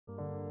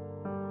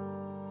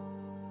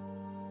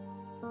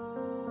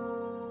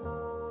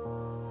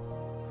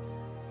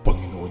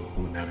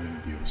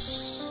Diyos.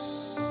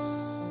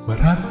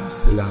 Maraming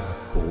salamat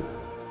po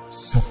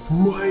sa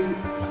buhay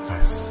at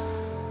lakas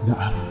na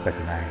aming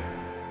taglay,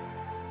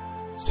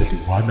 sa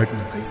liwanag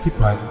ng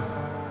kaisipan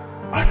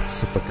at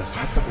sa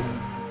pagkakataong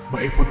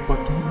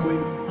maipagpatuloy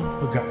ang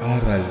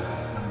pag-aaral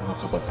ng mga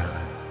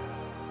kabataan.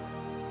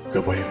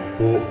 Gabayan mo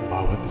po ang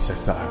bawat isa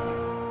sa amin.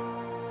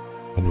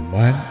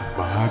 Anuman ang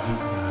bahagi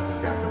na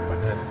aming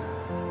gagampanan,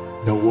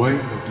 naway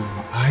maging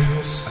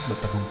maayos at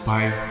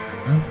matagumpay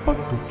ang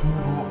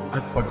pagtuturo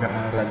at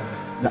pag-aaral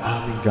na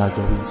aming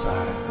gagawin sa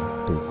araw na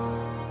ito.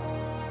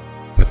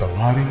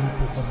 Patawarin mo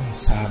po kami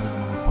sa aming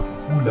mga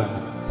pagkulang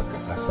at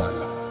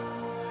pagkakasala.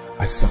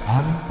 At sa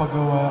aming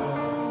paggawa,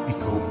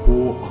 ikaw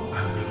po ang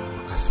aming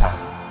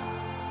makasama.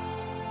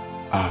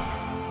 Amen.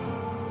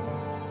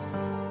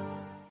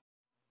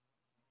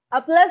 A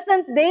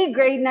pleasant day,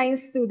 grade 9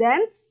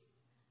 students.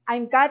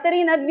 I'm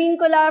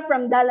ADVINCULA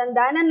from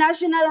Dalandanan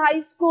National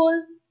High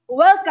School.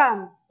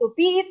 Welcome to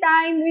PE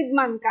Time with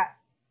Ma'am Kat.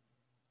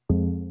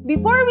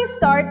 Before we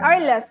start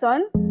our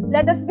lesson,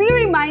 let us be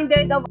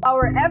reminded of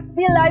our FB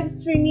live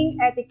streaming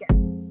etiquette.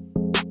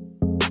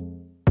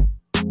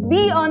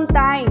 Be on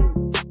time.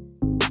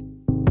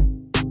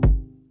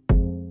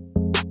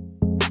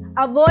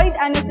 Avoid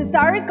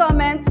unnecessary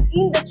comments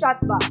in the chat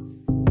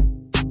box.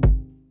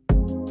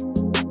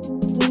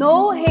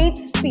 No hate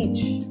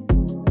speech.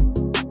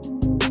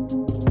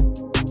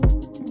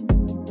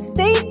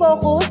 Stay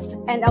focused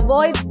and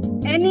avoid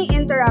any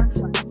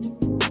interruptions.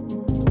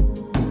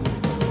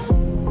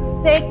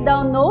 Take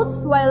down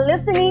notes while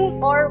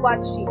listening or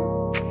watching.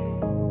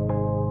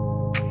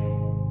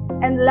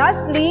 And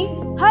lastly,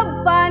 have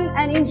fun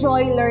and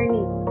enjoy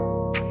learning.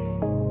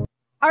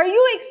 Are you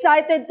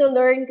excited to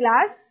learn,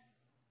 class?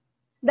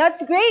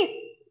 That's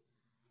great!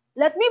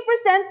 Let me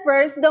present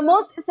first the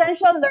most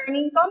essential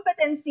learning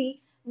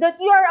competency that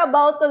you are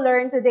about to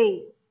learn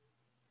today.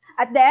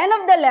 At the end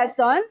of the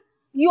lesson,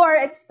 you are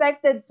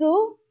expected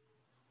to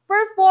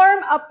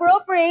perform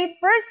appropriate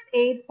first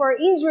aid for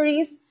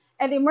injuries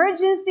and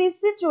emergency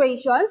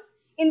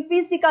situations in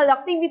physical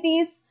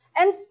activities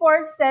and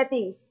sports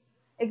settings.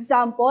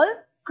 Example,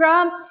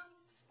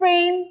 cramps,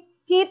 sprain,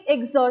 heat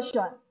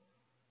exhaustion.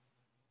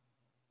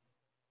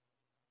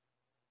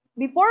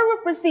 Before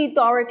we proceed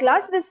to our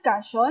class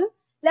discussion,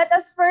 let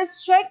us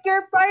first check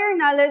your prior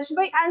knowledge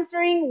by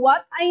answering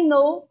what I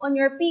know on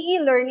your PE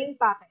learning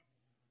packet.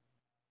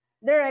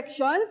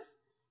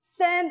 Directions: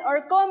 send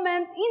or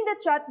comment in the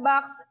chat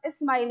box a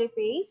smiley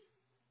face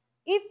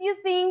if you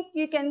think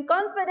you can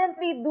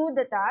confidently do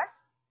the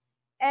task,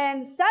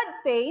 and sad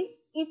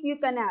face if you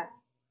cannot.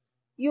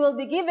 You will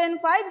be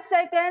given 5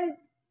 seconds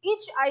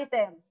each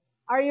item.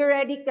 Are you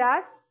ready,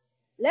 class?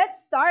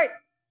 Let's start.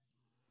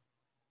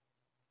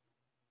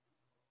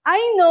 I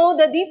know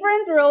the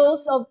different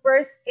roles of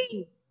first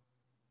aid.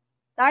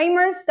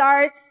 Timer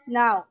starts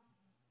now.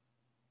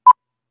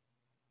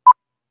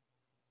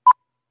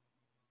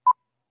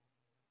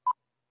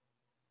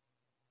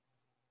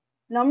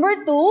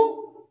 Number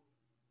 2,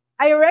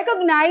 I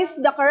recognize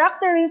the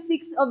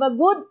characteristics of a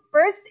good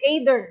first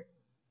aider.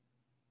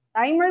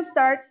 Timer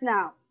starts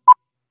now.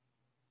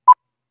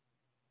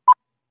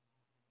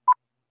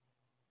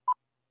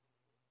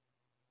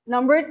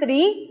 Number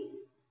 3,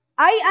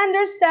 I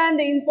understand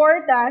the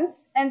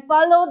importance and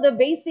follow the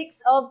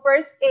basics of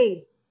first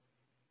aid.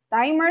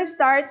 Timer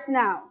starts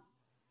now.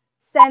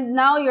 Send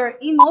now your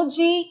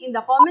emoji in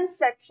the comment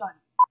section.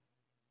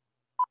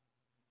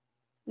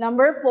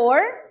 Number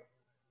 4,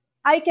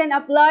 I can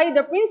apply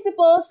the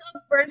principles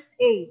of first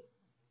aid.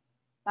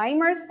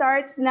 Timer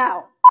starts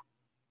now.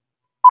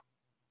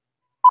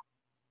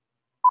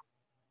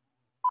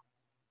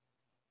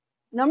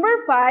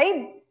 Number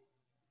 5,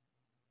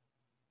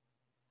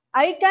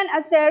 I can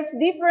assess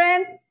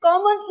different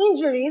common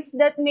injuries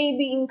that may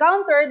be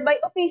encountered by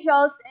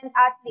officials and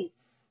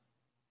athletes.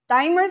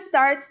 Timer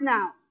starts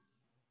now.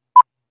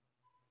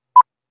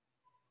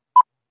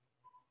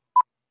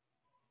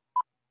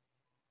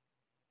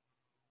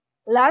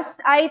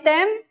 Last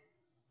item,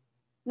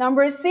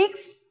 number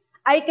 6,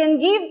 I can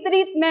give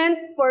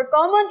treatment for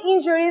common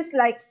injuries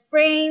like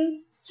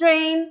sprain,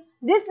 strain,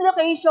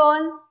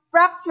 dislocation,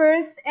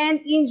 fractures, and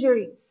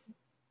injuries.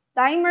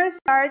 Timer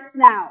starts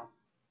now.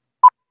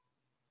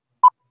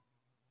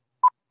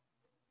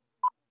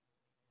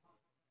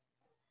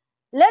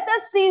 Let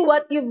us see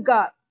what you've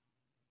got.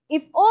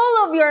 If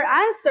all of your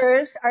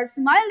answers are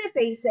smiley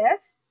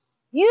faces,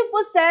 you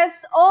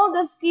possess all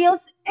the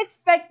skills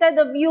expected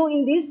of you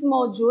in this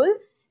module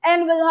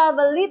and will have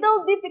a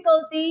little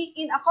difficulty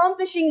in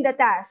accomplishing the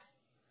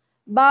task.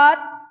 But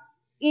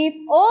if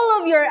all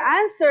of your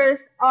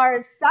answers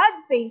are sad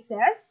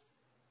faces,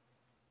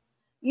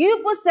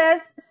 you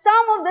possess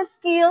some of the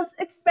skills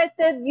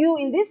expected you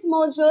in this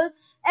module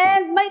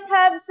and might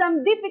have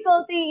some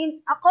difficulty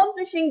in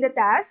accomplishing the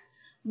task,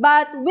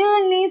 but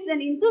willingness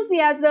and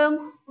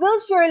enthusiasm will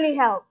surely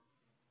help.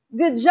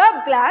 Good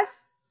job,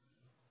 class!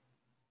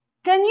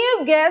 Can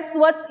you guess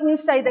what's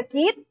inside the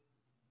kit?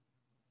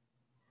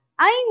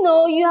 I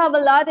know you have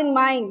a lot in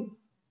mind.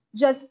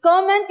 Just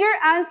comment your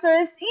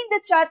answers in the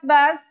chat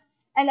box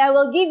and I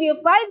will give you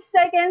 5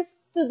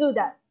 seconds to do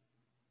that.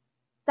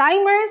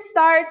 Timer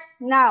starts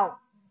now.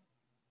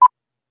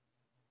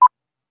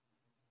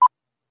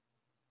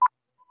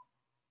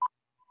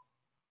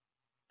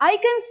 I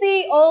can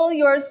see all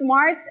your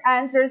smart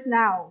answers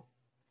now.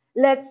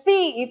 Let's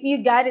see if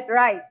you got it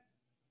right.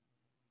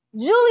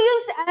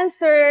 Julius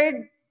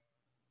answered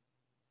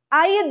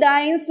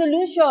iodine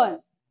solution.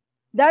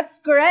 That's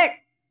correct.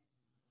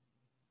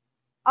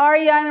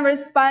 Aryan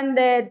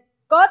responded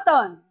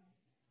cotton.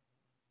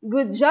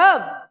 Good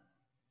job.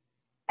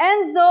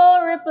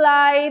 Enzo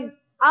replied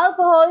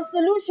alcohol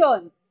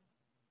solution.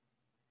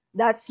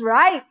 That's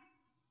right.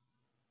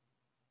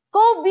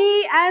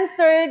 Kobe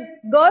answered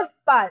ghost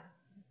pad.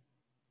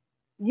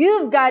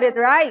 You've got it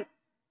right.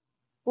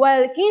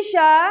 While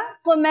Keisha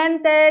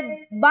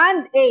commented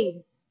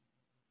Band-Aid.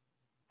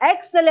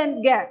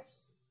 Excellent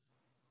guess.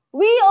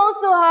 We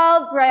also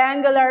have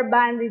triangular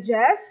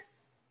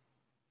bandages,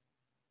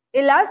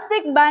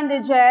 elastic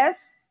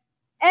bandages,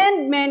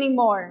 and many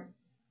more.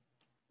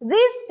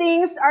 These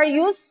things are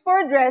used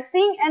for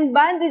dressing and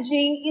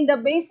bandaging in the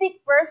basic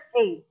first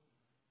aid.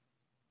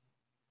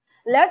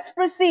 Let's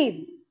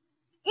proceed.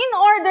 In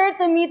order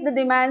to meet the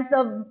demands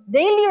of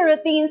daily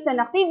routines and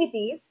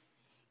activities,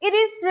 it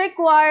is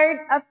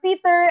required a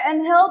fitter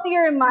and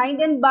healthier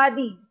mind and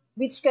body,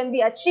 which can be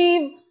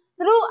achieved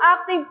through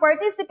active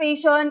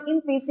participation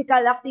in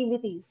physical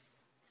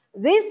activities.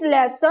 This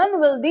lesson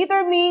will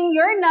determine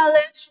your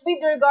knowledge with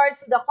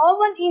regards to the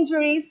common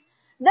injuries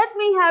that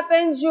may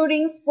happen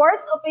during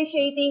sports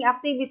officiating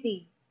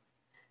activity.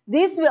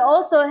 This will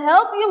also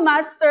help you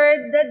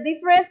master the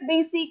different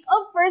basics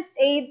of first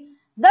aid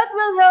that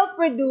will help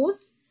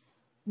reduce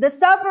the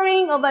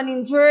suffering of an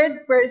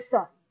injured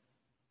person.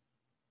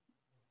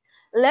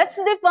 Let's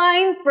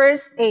define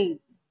first aid.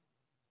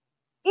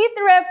 It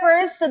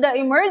refers to the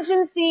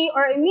emergency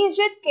or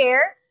immediate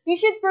care you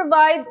should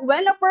provide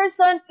when a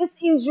person is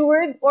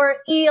injured or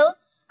ill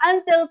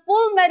until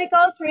full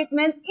medical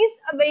treatment is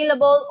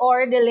available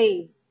or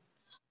delayed.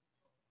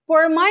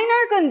 For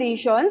minor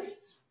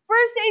conditions,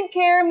 first aid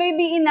care may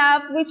be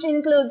enough, which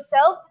includes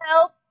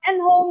self-help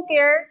and home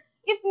care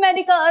if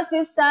medical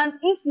assistance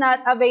is not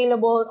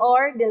available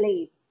or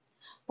delayed.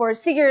 For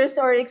serious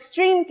or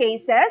extreme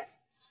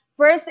cases,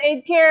 first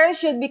aid care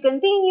should be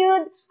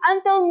continued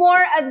until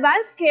more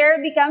advanced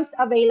care becomes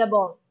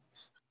available.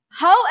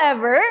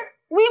 However,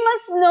 we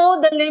must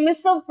know the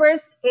limits of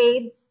first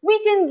aid we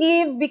can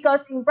give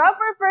because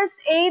improper first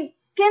aid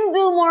can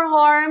do more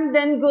harm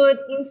than good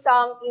in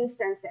some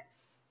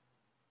instances.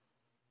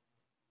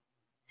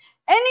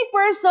 Any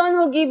person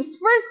who gives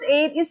first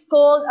aid is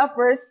called a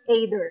first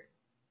aider.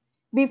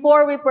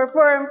 Before we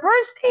perform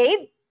first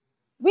aid,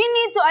 we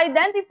need to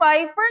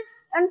identify first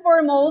and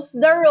foremost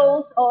the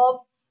roles of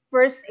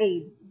first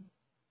aid.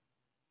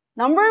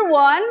 Number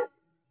 1,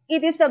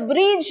 it is a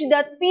bridge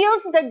that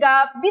fills the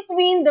gap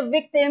between the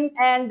victim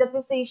and the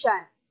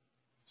physician.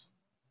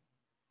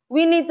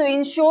 We need to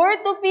ensure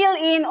to fill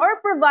in or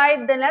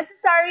provide the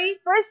necessary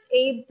first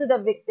aid to the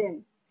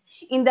victim.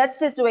 In that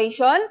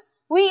situation,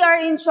 we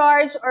are in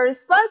charge or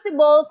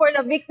responsible for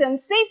the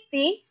victim's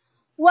safety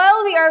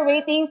while we are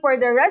waiting for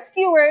the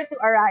rescuer to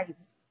arrive.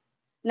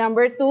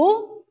 Number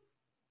 2,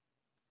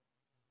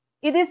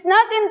 it is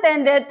not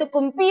intended to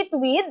compete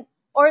with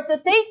or to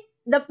take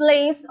the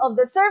place of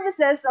the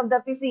services of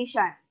the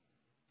physician.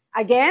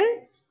 Again,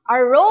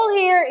 our role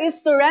here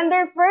is to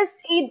render first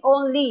aid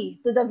only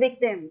to the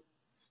victim.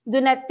 Do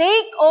not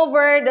take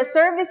over the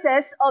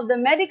services of the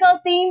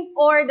medical team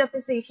or the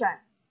physician.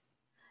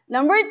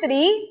 Number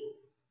 3,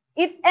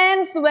 it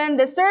ends when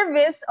the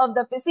service of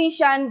the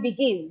physician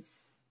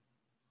begins.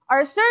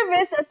 Our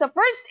service as a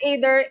first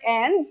aider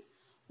ends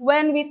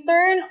when we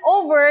turn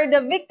over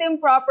the victim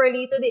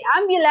properly to the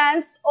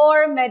ambulance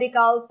or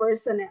medical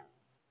personnel.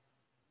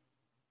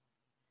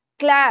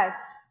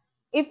 Class,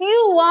 if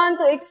you want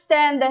to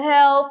extend the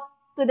help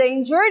to the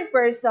injured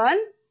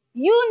person,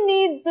 you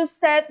need to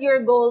set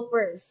your goal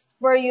first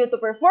for you to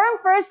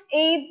perform first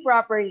aid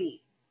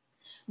properly.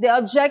 The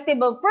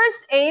objective of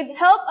first aid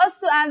helps us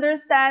to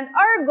understand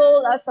our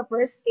goal as a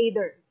first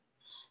aider.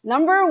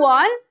 Number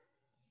 1,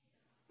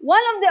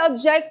 one of the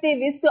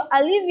objectives is to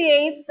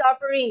alleviate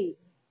suffering.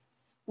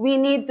 We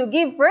need to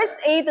give first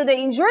aid to the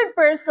injured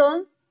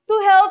person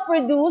to help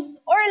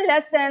reduce or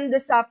lessen the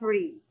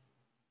suffering.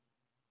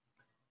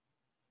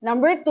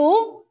 Number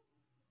 2,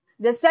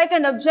 the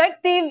second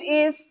objective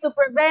is to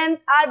prevent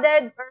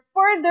added or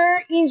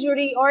further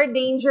injury or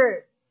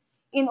danger.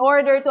 In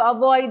order to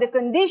avoid the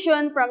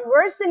condition from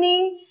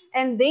worsening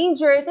and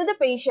danger to the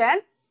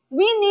patient,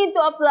 we need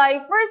to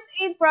apply first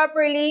aid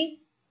properly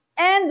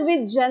and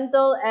with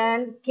gentle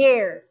and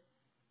care.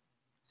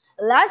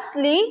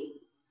 Lastly,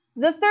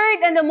 the third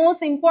and the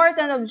most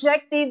important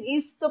objective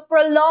is to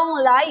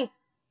prolong life.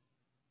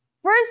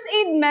 First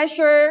aid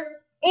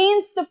measure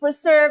aims to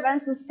preserve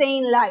and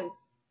sustain life.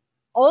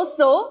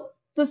 Also,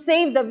 to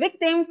save the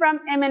victim from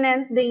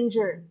imminent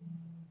danger.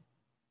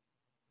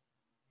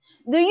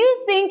 Do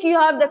you think you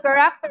have the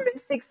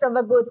characteristics of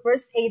a good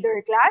first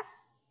aider,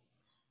 class?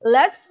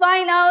 Let's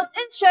find out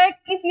and check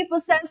if you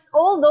possess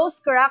all those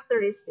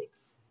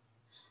characteristics.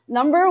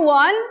 Number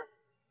 1,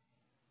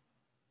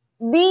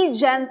 be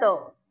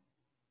gentle.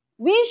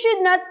 We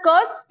should not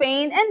cause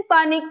pain and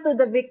panic to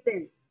the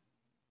victim.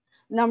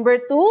 Number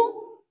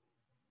 2,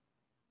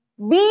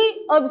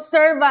 be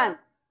observant.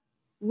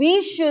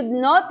 We should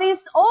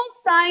notice all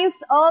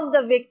signs of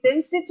the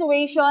victim's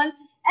situation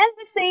and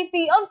the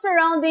safety of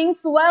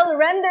surroundings while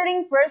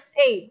rendering first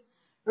aid.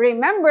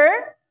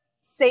 Remember,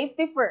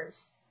 safety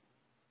first.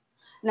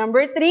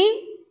 Number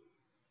 3,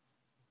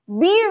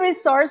 be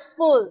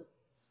resourceful.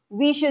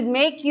 We should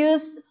make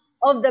use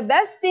of the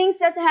best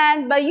things at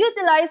hand by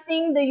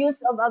utilizing the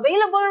use of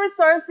available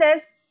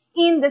resources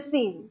in the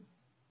scene.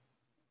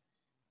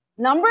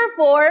 Number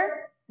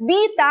 4,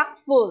 be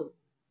tactful.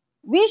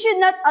 We should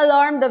not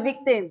alarm the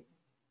victim.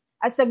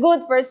 As a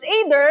good first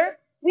aider,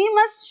 we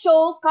must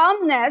show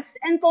calmness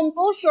and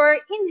composure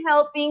in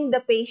helping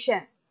the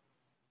patient.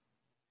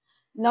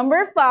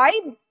 Number 5,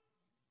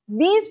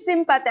 be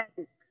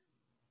sympathetic.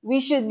 We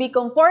should be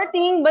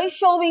comforting by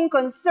showing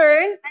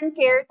concern and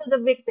care to the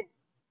victim.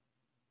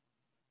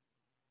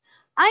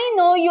 I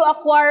know you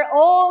acquire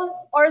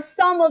all or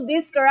some of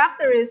these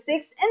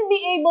characteristics and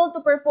be able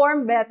to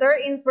perform better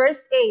in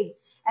first aid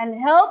and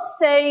help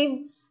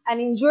save an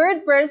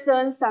injured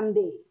person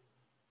someday.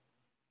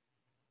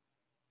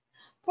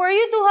 For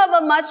you to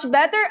have a much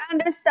better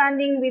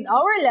understanding with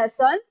our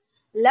lesson,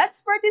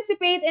 let's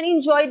participate and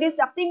enjoy this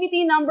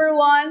activity number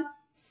 1,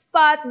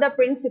 spot the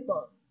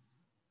principal.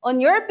 On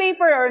your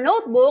paper or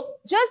notebook,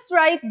 just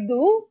write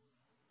do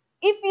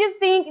if you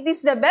think it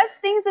is the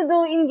best thing to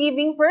do in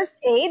giving first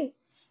aid,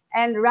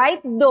 and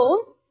write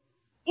don't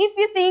if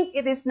you think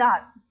it is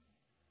not.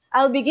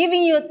 I'll be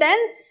giving you 10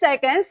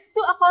 seconds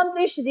to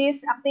accomplish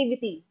this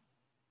activity.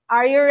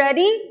 Are you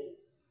ready?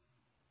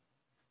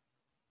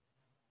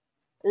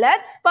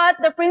 Let's spot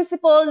the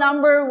principle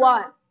number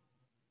 1.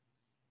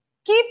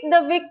 Keep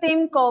the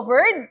victim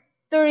covered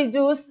to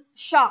reduce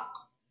shock.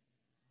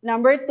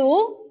 Number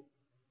 2,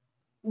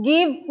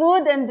 give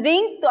food and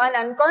drink to an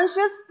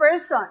unconscious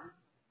person.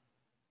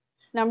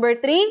 Number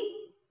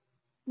 3,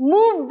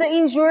 move the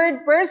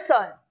injured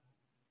person.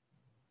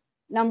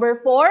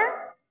 Number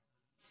 4,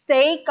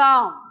 stay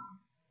calm.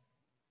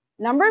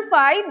 Number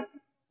 5,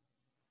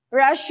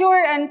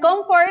 reassure and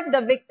comfort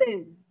the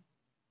victim.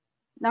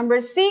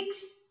 Number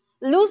 6,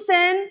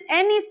 loosen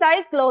any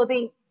tight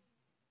clothing.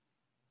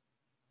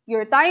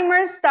 Your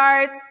timer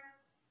starts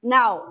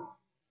now.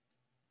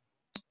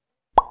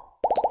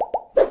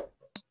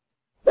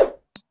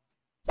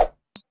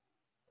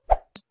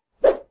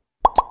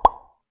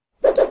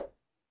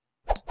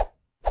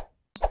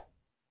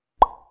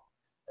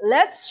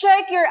 Let's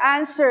check your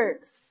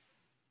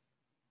answers.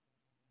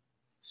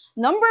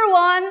 Number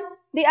 1,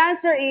 the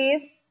answer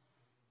is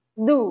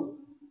do.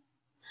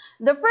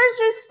 The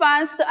first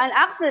response to an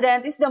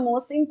accident is the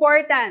most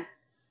important.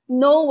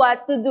 Know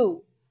what to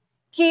do.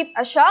 Keep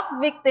a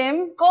shocked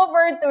victim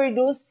covered to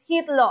reduce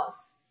heat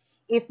loss.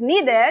 If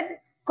needed,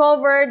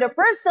 cover the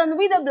person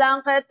with a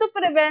blanket to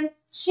prevent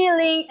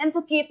chilling and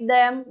to keep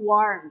them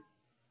warm.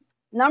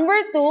 Number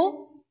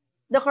 2,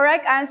 the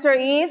correct answer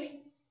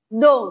is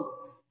don't.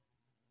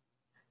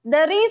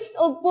 The risk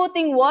of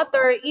putting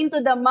water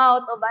into the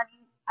mouth of an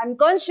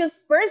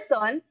unconscious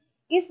person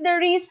is the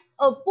risk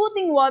of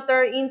putting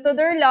water into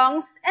their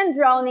lungs and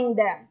drowning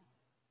them.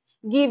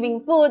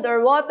 Giving food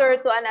or water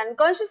to an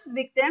unconscious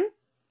victim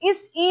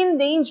is in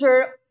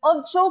danger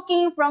of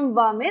choking from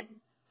vomit,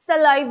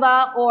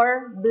 saliva,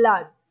 or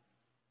blood.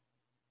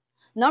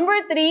 Number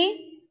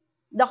 3,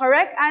 the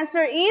correct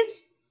answer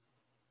is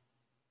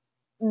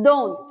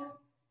don't.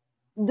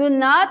 Do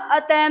not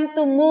attempt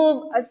to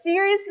move a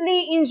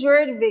seriously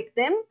injured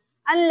victim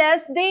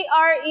unless they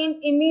are in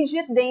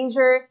immediate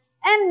danger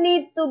and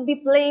need to be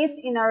placed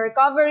in a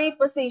recovery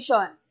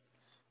position.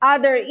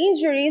 Other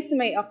injuries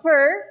may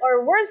occur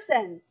or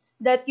worsen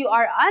that you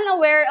are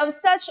unaware of,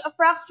 such a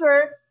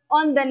fracture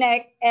on the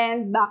neck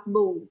and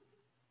backbone.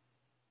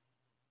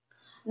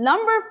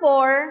 Number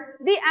 4,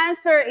 the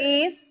answer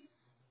is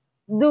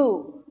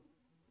do.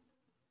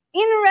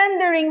 In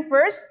rendering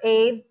first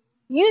aid,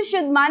 you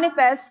should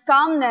manifest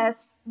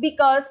calmness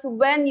because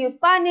when you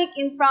panic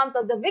in front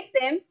of the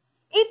victim,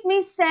 it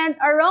may send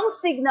a wrong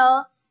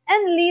signal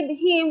and lead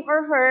him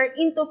or her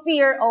into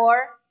fear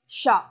or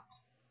shock.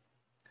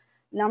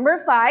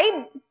 Number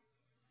 5,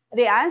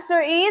 the answer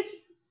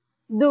is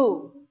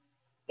do.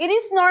 It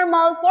is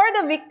normal for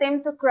the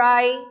victim to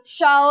cry,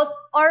 shout,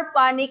 or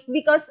panic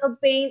because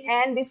of pain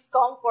and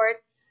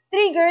discomfort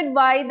triggered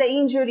by the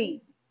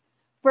injury.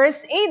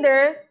 First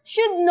aider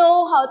should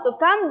know how to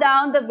calm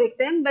down the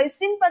victim by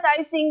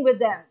sympathizing with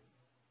them.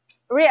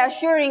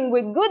 Reassuring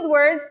with good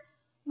words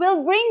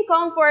will bring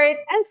comfort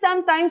and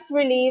sometimes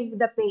relieve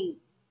the pain.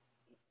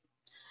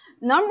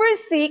 Number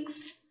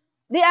 6,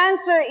 the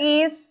answer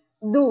is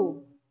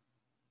do.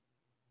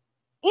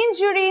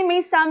 Injury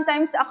may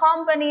sometimes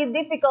accompany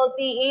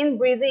difficulty in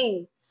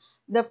breathing.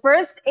 The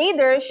first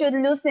aider should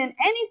loosen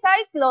any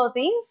tight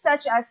clothing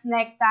such as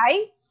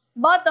necktie,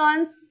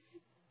 buttons,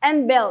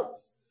 and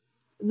belts.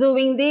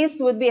 Doing this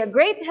would be a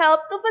great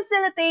help to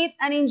facilitate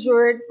an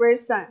injured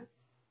person.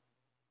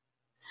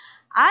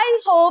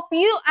 I hope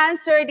you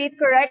answered it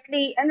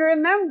correctly and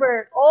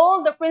remember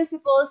all the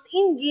principles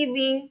in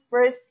giving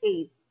first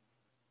aid.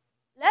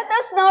 Let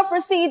us now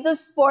proceed to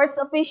sports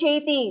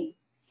officiating.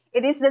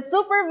 It is the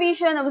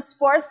supervision of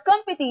sports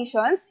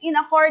competitions in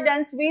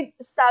accordance with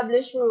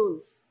established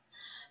rules.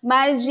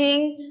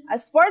 Managing a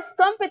sports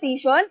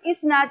competition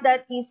is not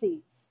that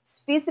easy,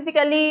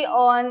 specifically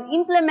on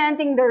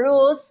implementing the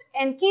rules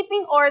and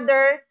keeping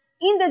order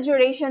in the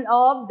duration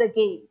of the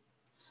game.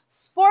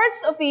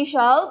 Sports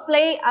officials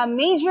play a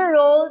major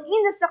role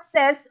in the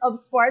success of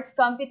sports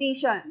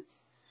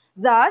competitions.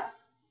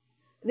 Thus,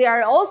 they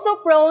are also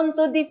prone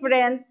to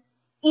different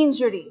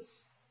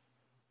injuries.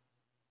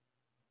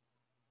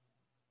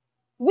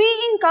 We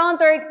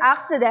encountered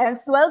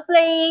accidents while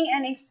playing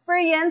and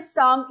experienced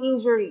some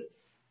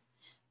injuries.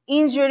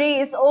 Injury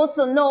is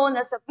also known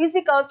as a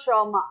physical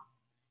trauma.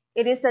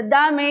 It is a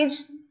damage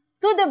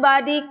to the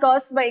body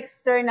caused by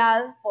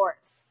external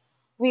force.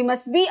 We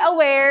must be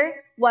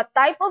aware what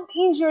type of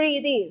injury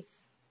it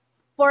is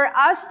for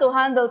us to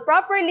handle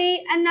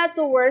properly and not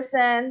to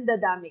worsen the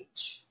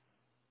damage.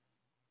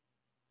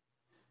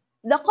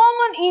 The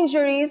common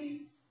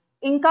injuries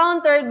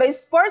encountered by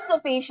sports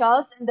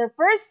officials in their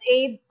first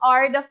aid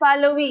are the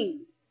following.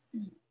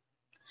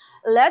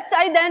 Let's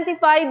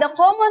identify the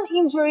common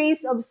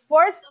injuries of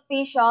sports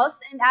officials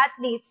and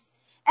athletes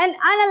and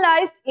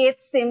analyze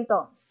its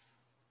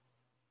symptoms.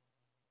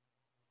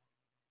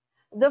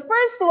 The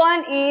first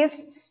one is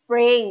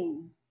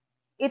sprain.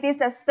 It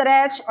is a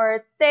stretch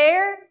or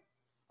tear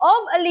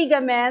of a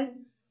ligament,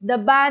 the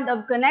band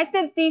of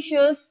connective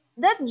tissues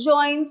that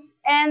joins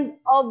end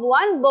of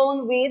one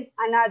bone with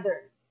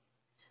another.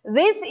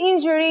 This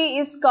injury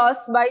is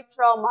caused by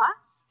trauma,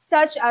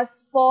 such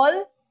as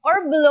fall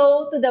or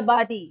blow to the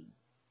body.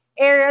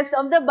 Areas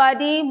of the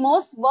body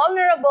most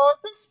vulnerable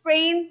to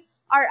sprain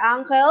are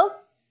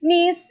ankles,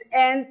 knees,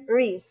 and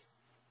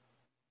wrists.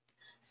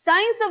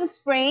 Signs of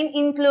sprain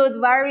include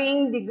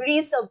varying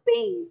degrees of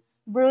pain,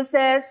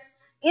 bruises,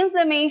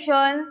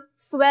 inflammation,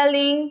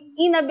 swelling,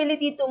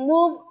 inability to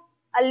move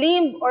a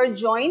limb or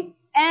joint,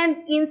 and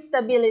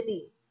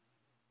instability.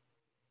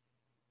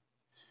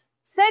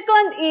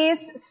 Second is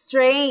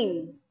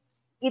strain.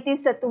 It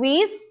is a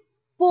twist,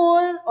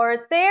 pull,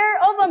 or tear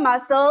of a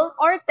muscle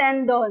or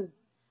tendon,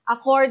 a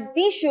cord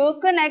tissue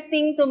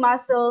connecting to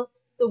muscle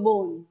to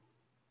bone.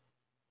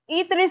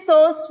 It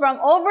results from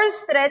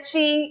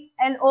overstretching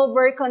and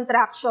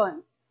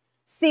overcontraction.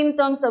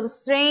 Symptoms of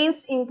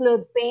strains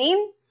include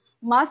pain,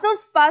 muscle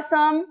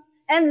spasm,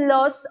 and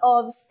loss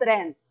of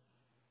strength.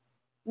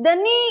 The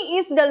knee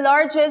is the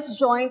largest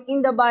joint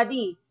in the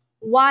body,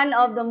 one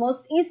of the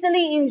most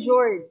easily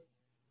injured.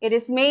 It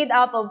is made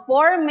up of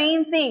four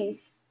main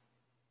things: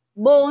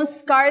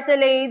 bones,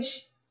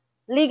 cartilage,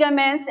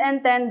 ligaments,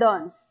 and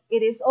tendons.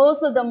 It is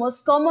also the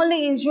most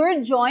commonly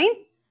injured joint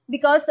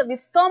because of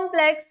its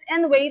complex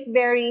and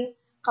weight-bearing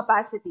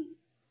capacity.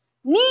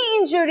 Knee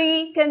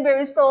injury can be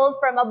resolved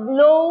from a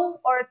blow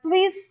or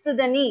twist to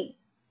the knee,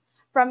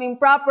 from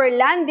improper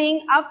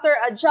landing after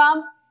a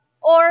jump,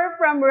 or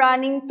from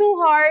running too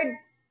hard,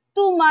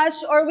 too much,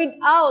 or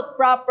without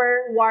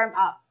proper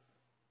warm-up.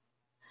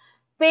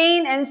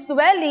 Pain and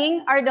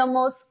swelling are the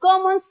most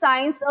common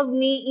signs of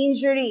knee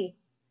injury.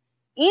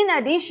 In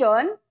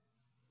addition,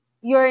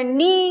 your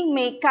knee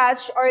may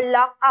catch or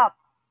lock up.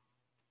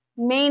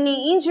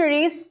 Many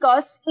injuries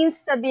cause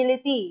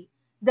instability,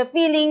 the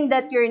feeling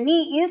that your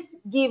knee is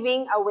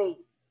giving away.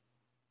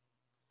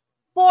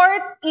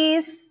 Fourth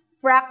is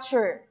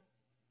fracture.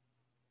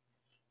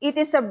 It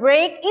is a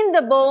break in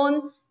the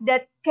bone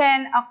that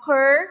can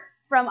occur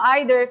from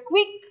either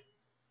quick,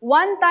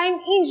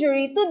 one-time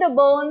injury to the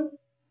bone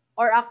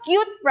or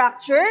acute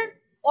fracture,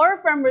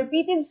 or from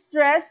repeated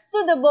stress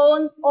to the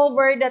bone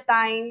over the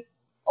time,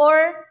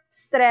 or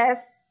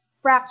stress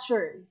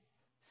fracture.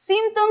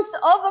 Symptoms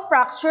of a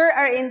fracture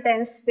are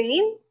intense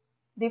pain,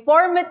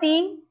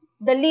 deformity,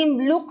 the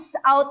limb looks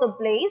out of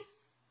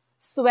place,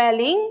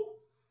 swelling,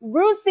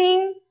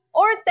 bruising,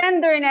 or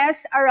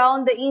tenderness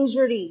around the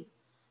injury,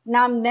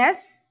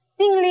 numbness,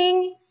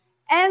 tingling,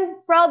 and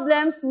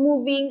problems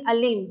moving a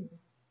limb.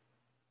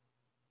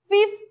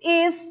 Fifth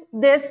is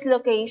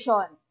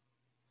dislocation.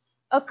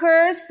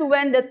 Occurs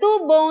when the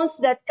two bones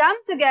that come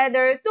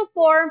together to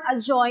form a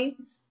joint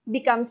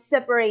become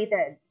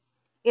separated.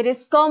 It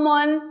is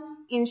common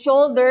in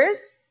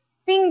shoulders,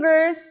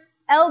 fingers,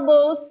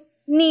 elbows,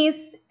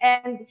 knees,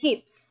 and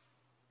hips.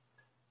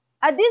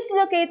 A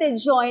dislocated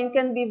joint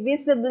can be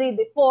visibly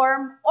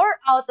deformed or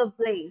out of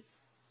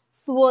place,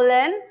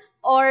 swollen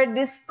or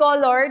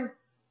discolored,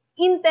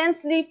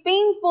 intensely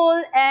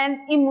painful,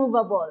 and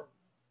immovable.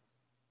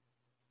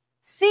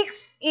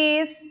 Sixth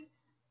is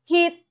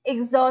heat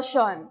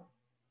exhaustion,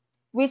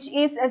 which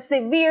is a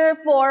severe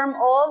form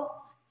of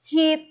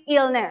heat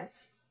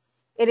illness.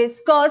 It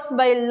is caused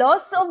by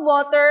loss of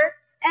water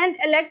and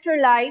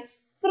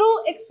electrolytes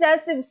through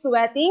excessive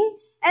sweating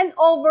and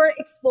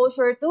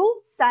overexposure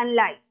to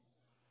sunlight.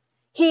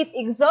 Heat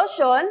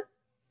exhaustion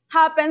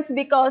happens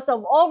because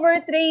of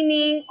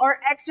overtraining or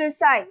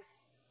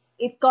exercise.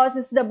 It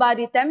causes the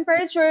body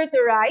temperature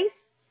to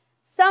rise.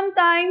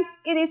 Sometimes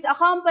it is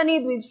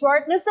accompanied with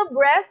shortness of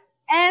breath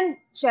and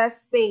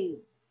chest pain.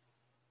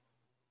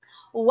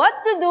 What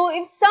to do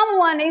if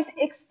someone is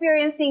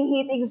experiencing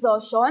heat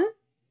exhaustion?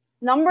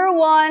 Number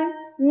 1,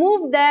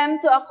 move them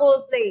to a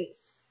cool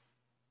place.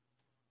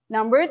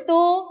 Number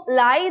 2,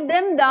 lie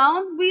them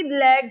down with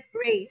leg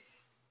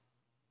raised.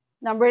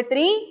 Number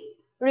 3,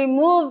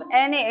 remove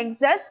any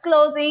excess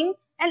clothing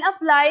and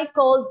apply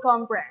cold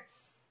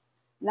compress.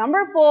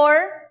 Number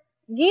 4,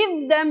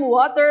 give them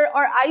water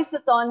or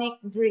isotonic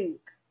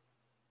drink.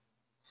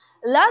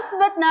 Last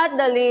but not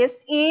the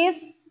least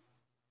is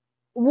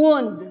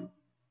wound.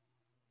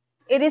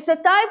 It is a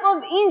type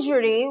of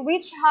injury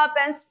which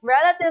happens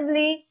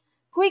relatively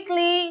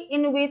quickly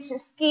in which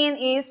skin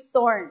is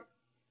torn,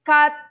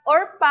 cut,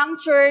 or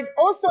punctured,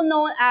 also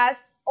known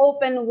as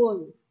open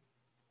wound,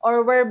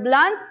 or where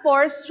blunt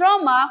force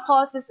trauma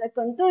causes a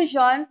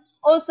contusion,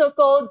 also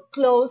called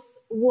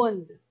closed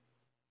wound.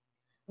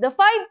 The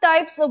 5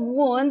 types of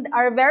wound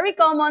are very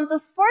common to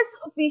sports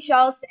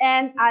officials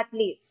and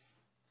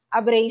athletes: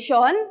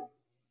 abrasion,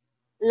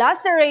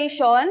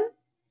 laceration,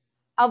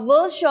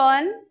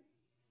 avulsion,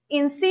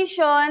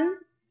 incision,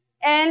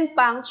 and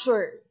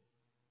puncture.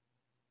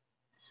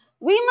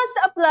 We must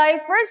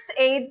apply first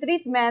aid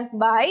treatment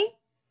by: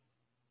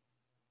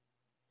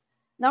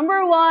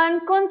 Number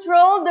 1,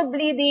 control the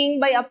bleeding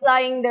by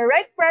applying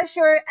direct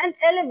pressure and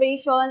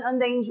elevation on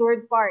the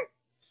injured part.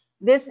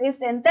 This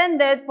is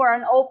intended for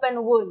an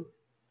open wound.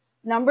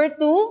 Number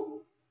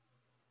 2,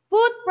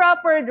 put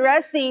proper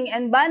dressing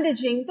and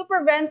bandaging to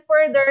prevent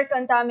further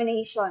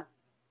contamination.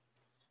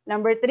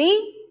 Number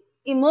 3,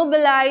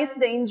 immobilize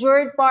the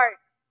injured part.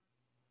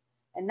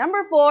 And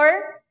number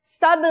 4,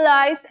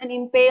 stabilize an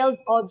impaled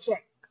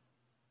object.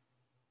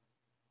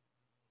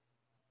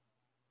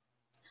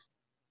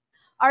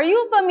 Are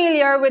you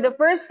familiar with the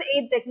first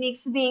aid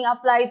techniques being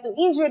applied to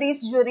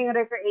injuries during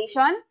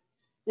recreation?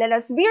 Let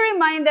us be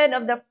reminded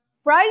of the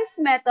price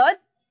method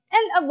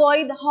and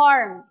avoid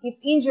harm if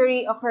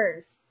injury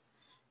occurs.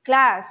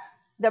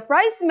 Class, the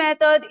price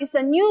method is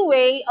a new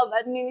way of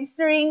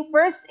administering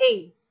first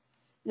aid.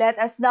 Let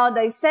us now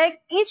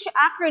dissect each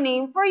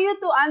acronym for you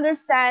to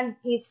understand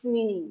its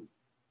meaning.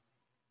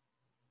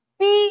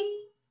 P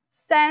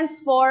stands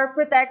for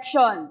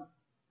protection.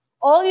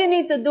 All you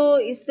need to do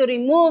is to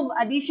remove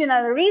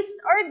additional risk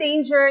or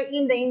danger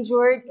in the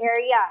injured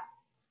area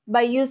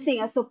by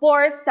using a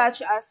support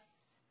such as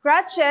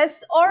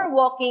crutches or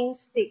walking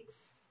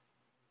sticks.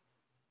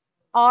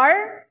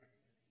 R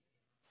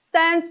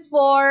stands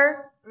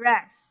for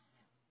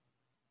rest.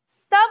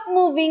 Stop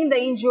moving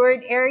the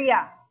injured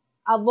area.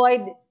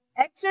 Avoid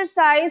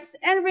exercise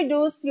and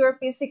reduce your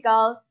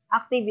physical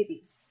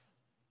activities.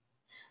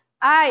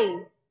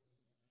 I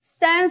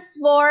stands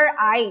for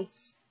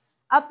ice.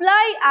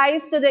 Apply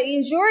ice to the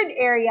injured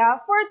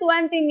area for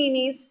 20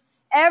 minutes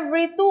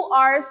every 2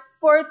 hours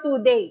for 2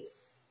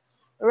 days.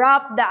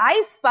 Wrap the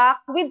ice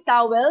pack with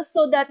towel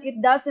so that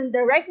it doesn't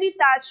directly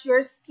touch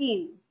your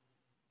skin.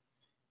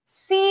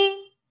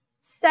 C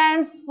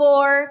stands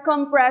for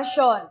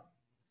compression.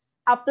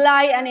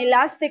 Apply an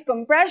elastic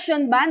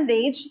compression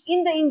bandage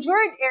in the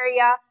injured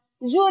area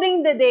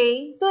during the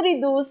day to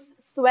reduce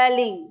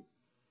swelling.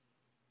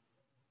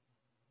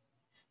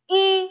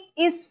 E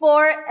is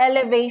for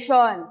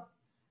elevation.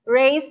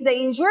 Raise the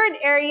injured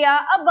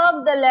area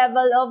above the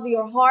level of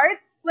your heart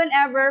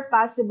whenever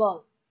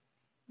possible.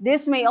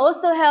 This may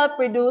also help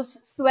reduce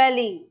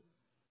swelling.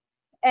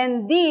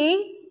 And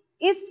D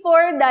is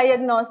for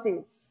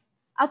diagnosis.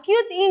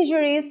 Acute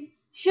injuries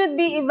should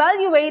be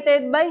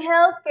evaluated by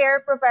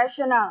healthcare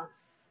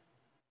professionals.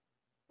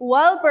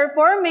 While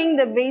performing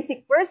the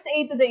basic first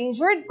aid to the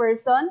injured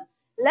person,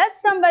 let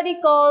somebody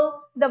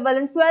call the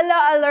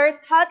Valenzuela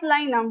Alert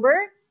Hotline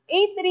number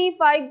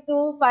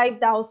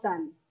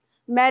 8352-5000.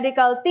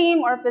 Medical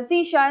team or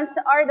physicians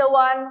are the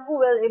one who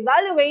will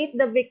evaluate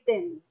the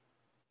victim.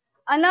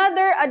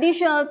 Another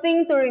additional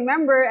thing to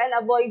remember and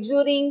avoid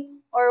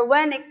during or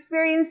when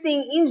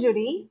experiencing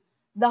injury,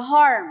 the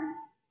harm.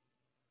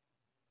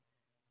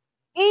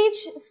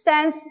 H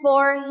stands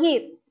for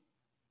heat.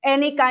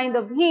 Any kind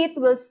of heat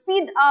will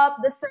speed up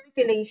the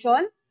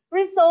circulation,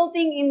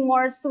 resulting in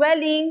more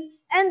swelling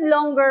and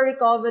longer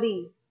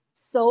recovery.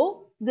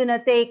 So, do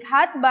not take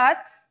hot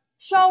baths,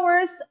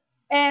 showers,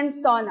 and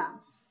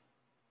saunas.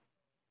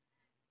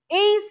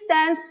 A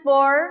stands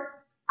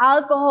for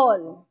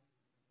alcohol.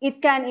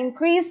 It can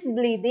increase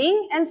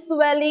bleeding and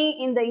swelling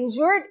in the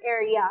injured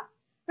area,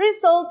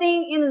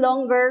 resulting in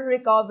longer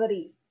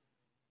recovery.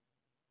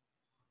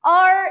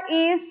 R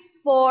is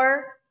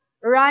for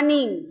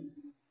running.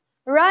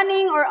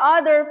 Running or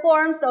other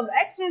forms of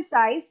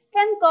exercise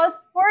can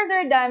cause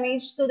further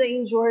damage to the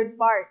injured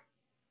part.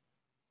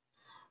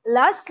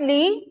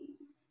 Lastly,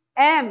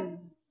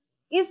 M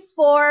is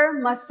for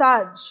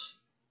massage,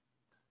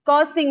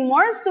 causing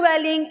more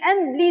swelling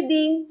and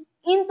bleeding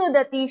into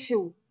the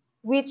tissue,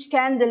 which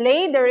can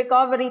delay the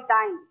recovery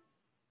time.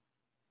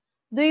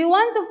 Do you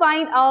want to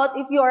find out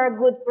if you are a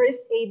good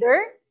first aider?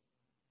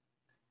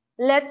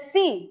 Let's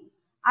see.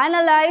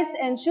 Analyze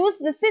and choose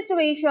the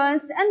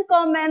situations and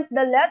comment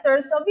the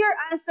letters of your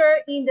answer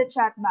in the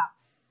chat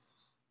box.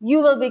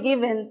 You will be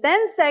given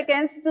 10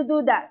 seconds to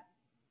do that.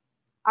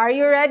 Are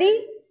you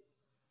ready?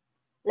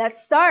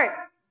 Let's start.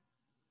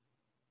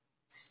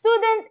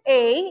 Student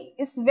A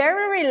is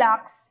very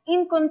relaxed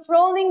in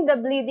controlling the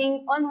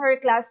bleeding on her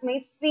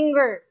classmate's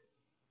finger.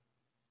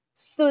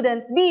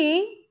 Student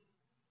B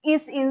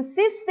is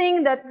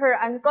insisting that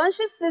her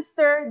unconscious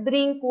sister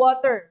drink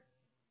water.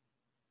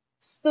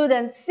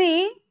 Student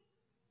C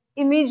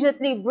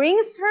immediately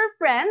brings her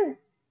friend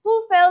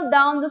who fell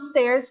down the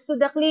stairs to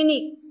the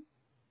clinic.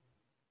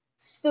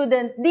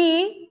 Student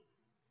D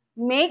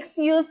makes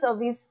use of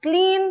his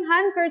clean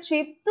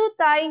handkerchief to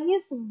tie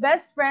his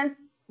best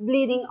friend's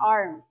bleeding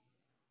arm.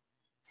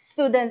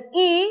 Student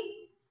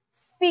E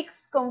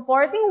speaks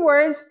comforting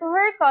words to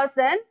her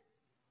cousin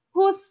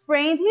who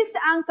sprained his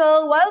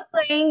ankle while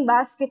playing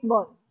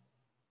basketball.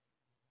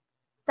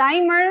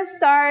 Timer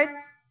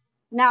starts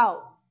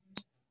now.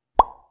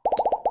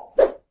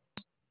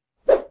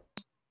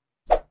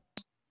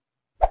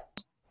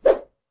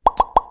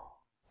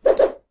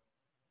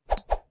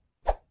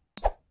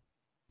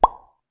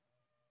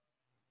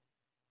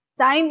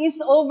 Time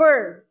is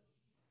over.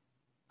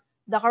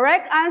 The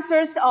correct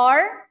answers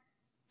are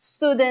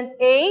Student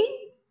A,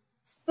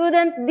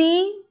 Student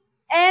D,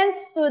 and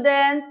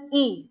Student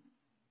E.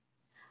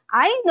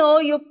 I know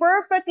you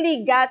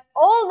perfectly got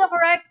all the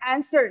correct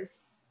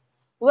answers.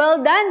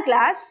 Well done,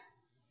 class.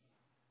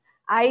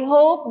 I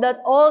hope that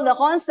all the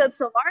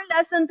concepts of our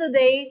lesson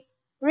today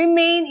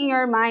remain in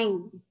your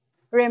mind.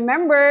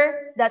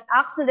 Remember that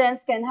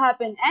accidents can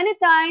happen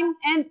anytime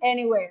and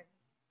anywhere.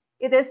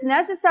 It is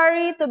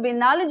necessary to be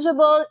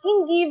knowledgeable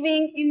in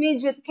giving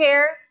immediate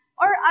care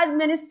or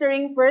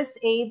administering first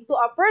aid to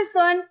a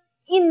person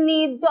in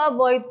need to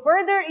avoid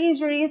further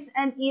injuries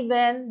and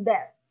even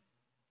death.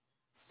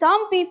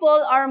 Some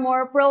people are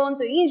more prone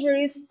to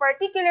injuries,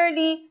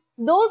 particularly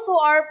those who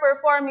are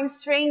performing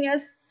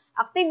strenuous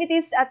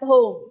activities at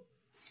home,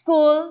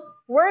 school,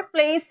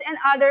 workplace, and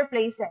other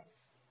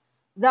places.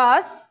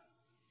 Thus,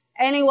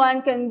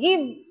 anyone can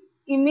give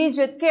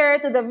immediate care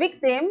to the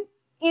victim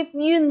if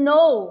you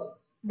know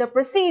the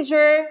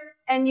procedure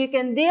and you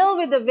can deal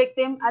with the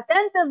victim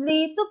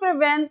attentively to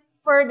prevent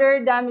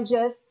further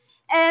damages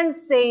and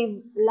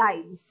save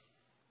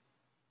lives.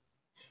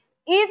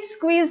 It's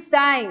quiz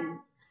time.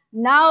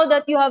 Now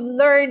that you have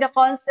learned the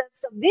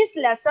concepts of this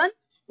lesson,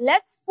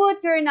 let's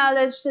put your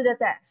knowledge to the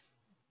test.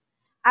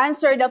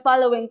 Answer the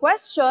following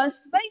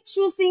questions by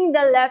choosing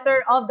the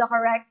letter of the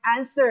correct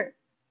answer.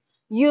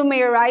 You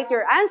may write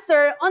your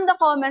answer on the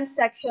comment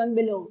section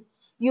below.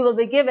 You will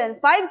be given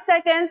 5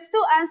 seconds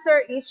to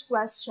answer each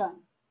question.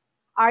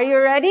 Are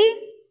you ready?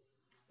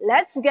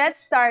 Let's get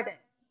started.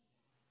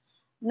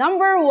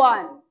 Number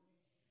 1.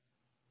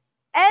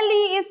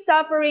 Ellie is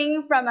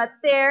suffering from a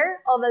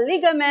tear of a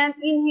ligament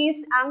in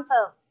his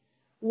ankle.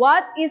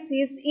 What is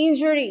his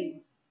injury?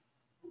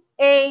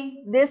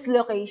 A.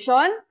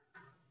 Dislocation.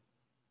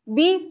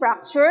 B.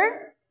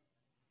 Fracture.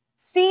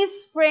 C.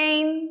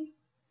 Sprain.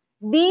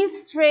 D.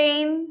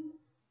 Strain.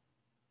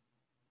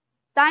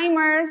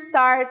 Timer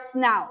starts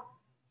now.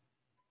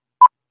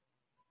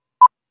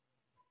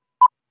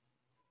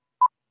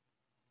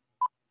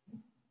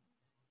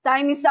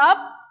 Time is up.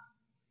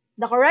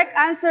 The correct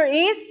answer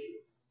is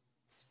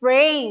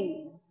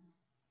sprain.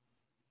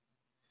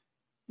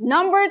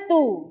 Number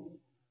 2.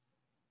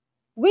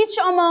 Which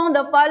among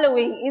the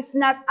following is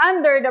not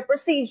under the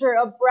procedure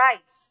of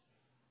Christ?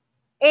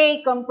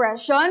 A.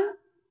 Compression.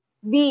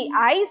 B.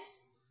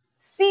 Ice.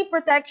 C.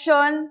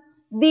 Protection.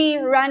 D.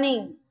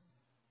 Running.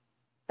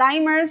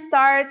 Timer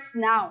starts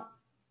now.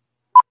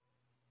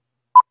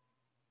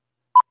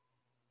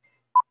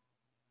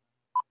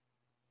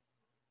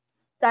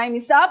 Time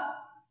is up.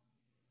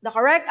 The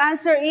correct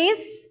answer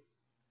is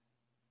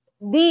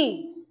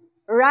D.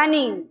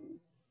 Running.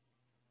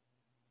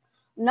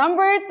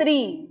 Number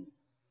 3.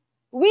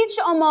 Which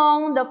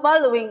among the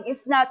following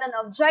is not an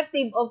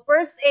objective of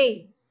first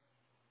aid?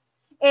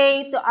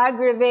 A. To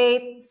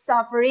aggravate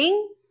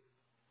suffering.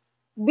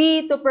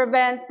 B. To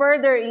prevent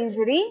further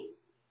injury.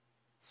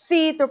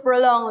 C. To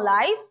prolong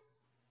life.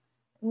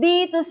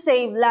 D. To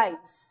save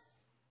lives.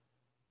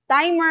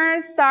 Timer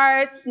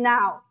starts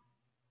now.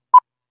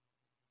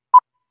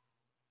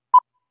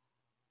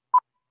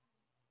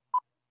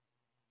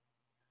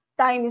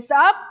 Time is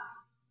up.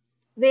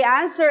 The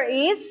answer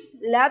is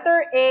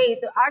letter A,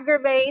 to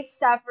aggravate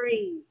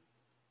suffering.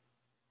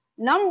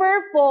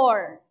 Number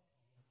 4.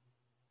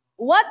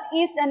 What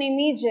is an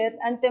immediate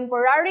and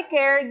temporary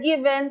care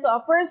given to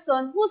a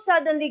person who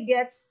suddenly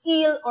gets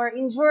ill or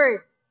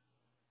injured?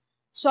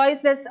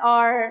 Choices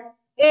are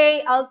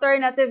A.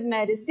 Alternative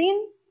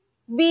medicine.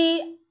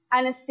 B.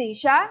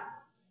 Anesthesia.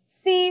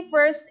 C.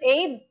 First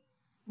aid.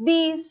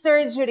 D.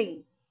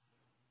 Surgery.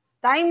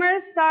 Timer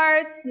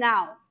starts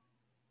now.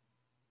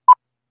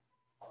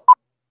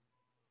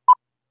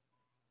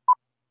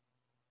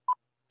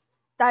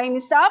 Time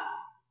is up.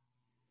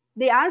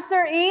 The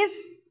answer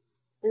is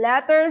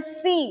letter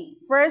C,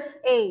 first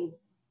aid.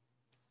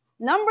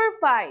 Number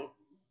 5.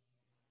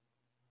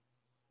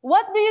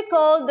 What do you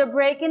call the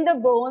break in the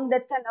bone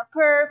that can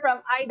occur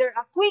from either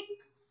a quick,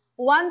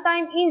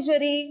 one-time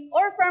injury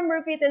or from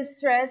repeated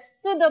stress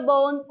to the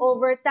bone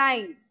over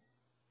time?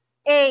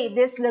 A,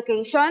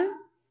 dislocation.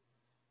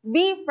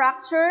 B,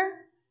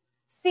 fracture.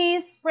 C,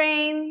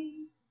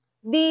 sprain.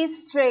 D,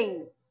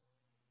 strain.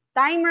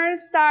 Timer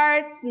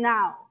starts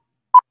now.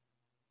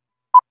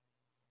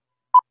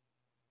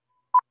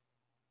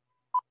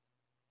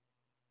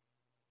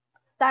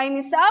 Time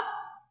is up.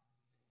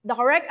 The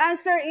correct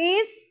answer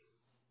is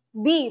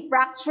B,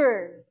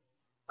 fracture.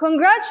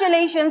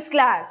 Congratulations,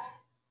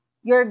 class.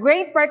 Your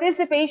great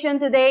participation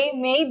today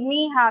made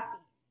me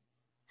happy.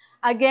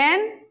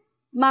 Again,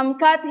 Ma'am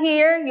Kat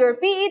here, your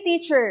PE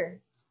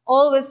teacher.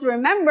 Always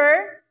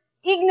remember,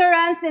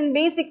 ignorance in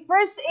basic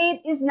first aid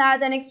is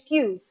not an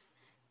excuse.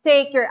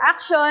 Take your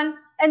action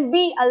and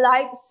be a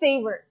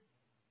lifesaver.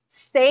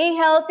 Stay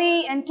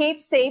healthy and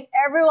keep safe,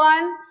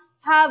 everyone.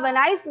 Have a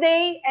nice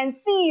day and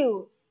see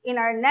you in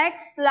our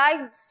next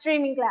live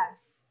streaming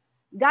class.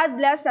 God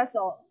bless us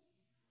all.